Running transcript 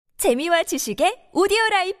재미와 지식의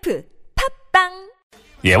오디오라이프 팝빵.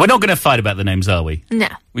 Yeah, we're not going to fight about the names, are we? No.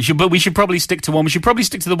 But we should probably stick to one. We should probably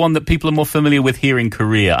stick to the one that people are more familiar with here in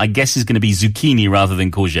Korea. I guess is going to be zucchini rather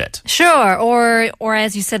than courgette. Sure, or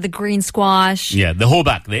as you said, the green squash. Yeah, the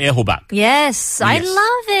ho박, the ho박. Yes, I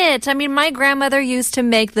love it. I mean, my grandmother used to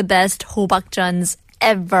make the best hobakjeons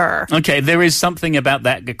ever. Okay, there is something about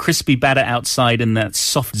that crispy batter outside and that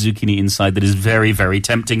soft zucchini inside that is very, very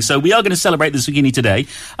tempting. So we are going to celebrate the zucchini today.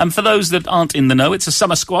 For those that aren't in the know, it's a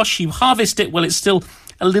summer squash. You harvest it while it's still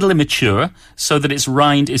a little immature so that its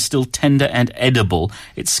rind is still tender and edible.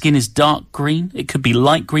 Its skin is dark green. It could be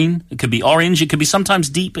light green. It could be orange. It could be sometimes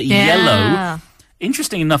deep yellow.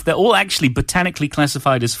 Interesting enough, they're all actually botanically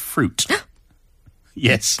classified as fruit.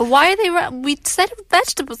 Yes. But why are they... We said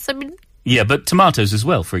vegetables. I mean... Yeah, but tomatoes as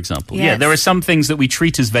well, for example. Yes. Yeah, there are some things that we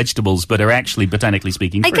treat as vegetables but are actually, botanically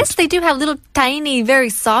speaking, fruit. I guess they do have little tiny,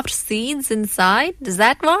 very soft seeds inside. Is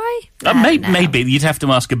that why? Maybe. You'd have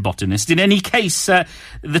to ask a botanist. In any case,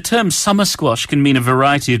 the term summer squash can mean a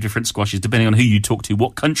variety of different squashes depending on who you talk to,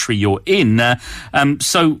 what country you're in.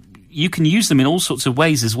 So you can use them in all sorts of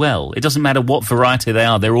ways as well. It doesn't matter what variety they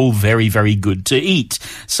are. They're all very, very good to eat.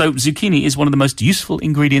 So zucchini is one of the most useful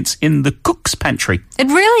ingredients in the cook's pantry. It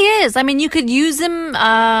really is. I mean, you could use them,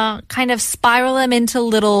 kind of spiral them into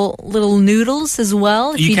little noodles as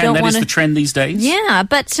well. If you can. don't That wanna... is the trend these days. Yeah,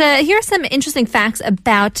 but here are some interesting facts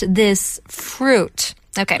about this fruit.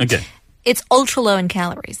 Okay. It's ultra low in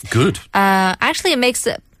calories. Good. Actually, it makes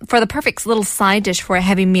it for the perfect little side dish for a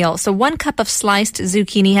heavy meal. So 1 cup of sliced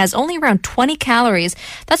zucchini has only around 20 calories.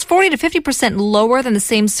 That's 40 to 50% lower than the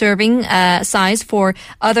same serving size for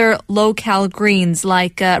other low-cal greens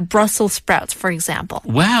like Brussels sprouts, for example.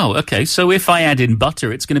 Wow, okay. So if I add in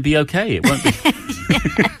butter, it's going to be okay. It won't be...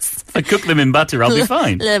 Yes. If I cook them in butter, I'll be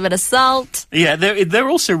fine. A little bit of salt. Yeah, they're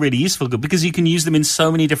also really useful because you can use them in so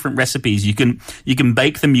many different recipes. You can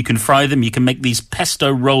bake them, you can fry them, you can make these pesto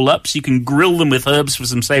roll-ups, you can grill them with herbs for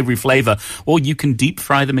some savory flavor, or you can deep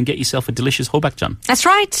fry them and get yourself a delicious hobakjeon. That's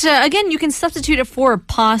right. Again, you can substitute it for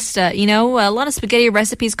pasta. You know, a lot of spaghetti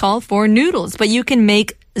recipes call for noodles, but you can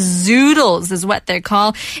make zoodles is what they're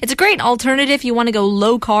called. It's a great alternative if you want to go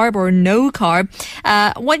low carb or no carb.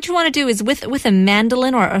 What you want to do is with a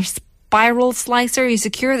mandolin or a spiral slicer, you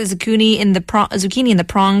secure the zucchini in the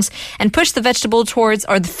prongs and push the vegetable towards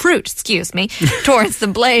the fruit towards the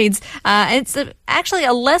blades. It's actually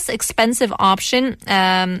a less expensive option.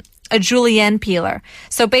 A julienne peeler.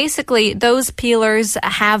 So basically, those peelers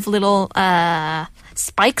have little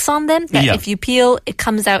spikes on them that if you peel, it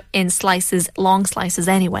comes out in slices, long slices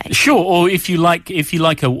anyway. Sure, or if you like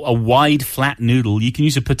a wide flat noodle, you can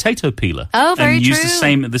use a potato peeler. Oh, very and true. Use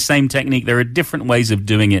the same technique. There are different ways of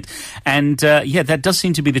doing it, and that does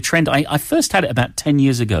seem to be the trend. I first had it about 10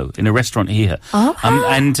 years ago in a restaurant here,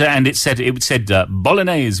 and it said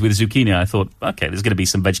bolognese with zucchini. I thought, okay, there's going to be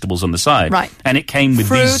some vegetables on the side, right? And it came with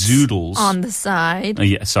Fruits these zoodles on the side.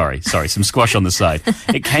 Sorry, some squash on the side.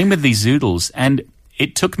 It came with these zoodles, and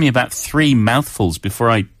it took me about 3 mouthfuls before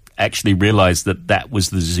I actually realized that was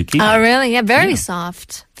the zucchini. Oh, really? Yeah, very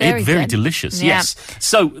soft. Very delicious, yeah. yes.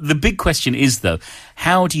 So the big question is, though,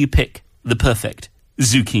 how do you pick the perfect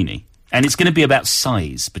zucchini? And it's going to be about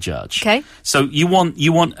size, Bajaj. Okay. So you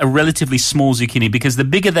want a relatively small zucchini because the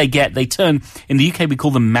bigger they get, they turn, in the UK we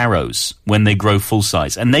call them marrows when they grow full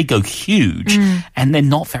size. And they go huge and they're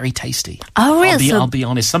not very tasty. Oh, really? I'll be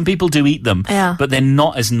honest. Some people do eat them, but they're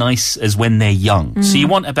not as nice as when they're young. So you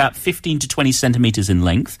want about 15 to 20 centimeters in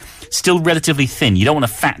length, still relatively thin. You don't want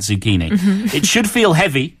a fat zucchini. It should feel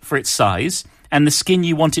heavy for its size. And the skin,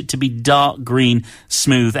 you want it to be dark green,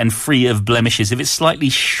 smooth, and free of blemishes. If it's slightly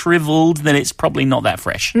shriveled, then it's probably not that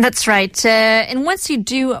fresh. That's right. And once you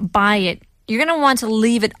do buy it, you're going to want to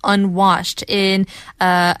leave it unwashed in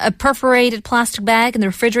a perforated plastic bag in the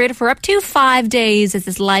refrigerator for up to 5 days as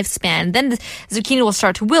its lifespan. Then the zucchini will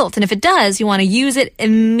start to wilt. And if it does, you want to use it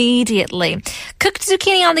immediately. Cooked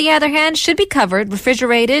zucchini, on the other hand, should be covered,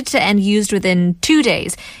 refrigerated, and used within 2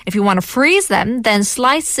 days. If you want to freeze them, then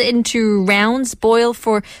slice into rounds, boil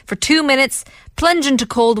for 2 minutes, plunge into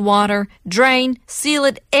cold water, drain, seal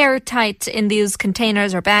it airtight in these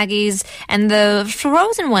containers or baggies, and the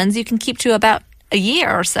frozen ones you can keep to about a year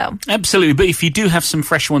or so. Absolutely, but if you do have some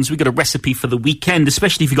fresh ones, we've got a recipe for the weekend,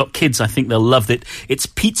 especially if you've got kids. I think they'll love it. It's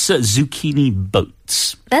pizza zucchini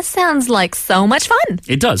boats. That sounds like so much fun.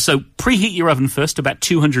 It does. So preheat your oven first to about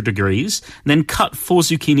 200 degrees, then cut 4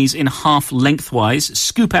 zucchinis in half lengthwise,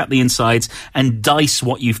 scoop out the insides, and dice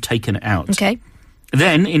what you've taken out. Okay.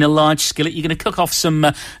 Then, in a large skillet, you're going to cook off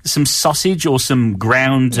some sausage or some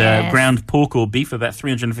ground pork or beef, about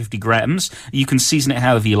 350 grams. You can season it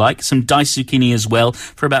however you like. Some diced zucchini as well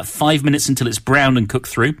for about 5 minutes until it's browned and cooked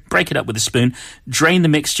through. Break it up with a spoon. Drain the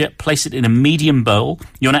mixture. Place it in a medium bowl.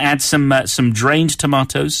 You want to add some drained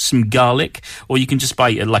tomatoes, some garlic, or you can just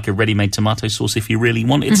buy like a ready-made tomato sauce if you really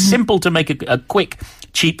want. It's simple to make a quick,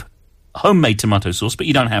 cheap homemade tomato sauce, but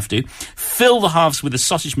you don't have to. Fill the halves with the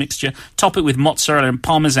sausage mixture, top it with mozzarella and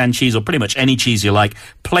Parmesan cheese, or pretty much any cheese you like.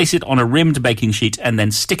 Place it on a rimmed baking sheet and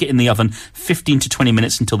then stick it in the oven 15 to 20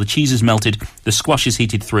 minutes until the cheese is melted, the squash is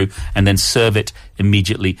heated through, and then serve it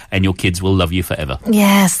immediately, and your kids will love you forever.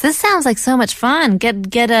 Yes, this sounds like so much fun.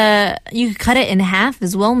 You cut it in half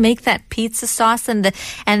as well. Make that pizza sauce and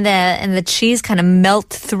the cheese kind of melt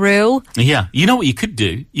through. Yeah, you know what you could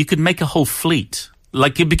do? You could make a whole fleet.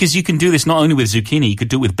 Because you can do this not only with zucchini, you could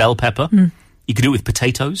do it with bell pepper. You could do it with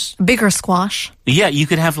potatoes. Bigger squash. Yeah, you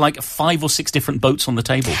could have like 5 or 6 different boats on the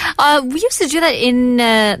table. We used to do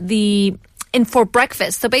that for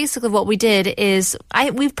breakfast. So basically what we did is,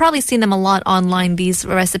 we've probably seen them a lot online, these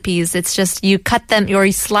recipes. It's just you cut them or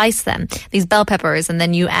you slice them, these bell peppers, and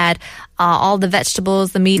then you add all the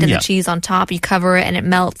vegetables, the meat and the cheese on top. You cover it and it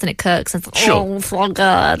melts and it cooks. It's so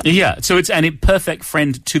good. Yeah, so it's a perfect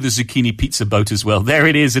friend to the zucchini pizza boat as well. There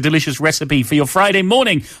it is, a delicious recipe for your Friday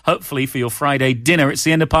morning, hopefully for your Friday dinner. It's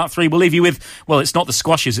the end of part 3. We'll leave you with, well, it's not the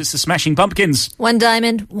squashes, it's the Smashing Pumpkins. One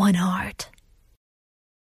diamond, one heart.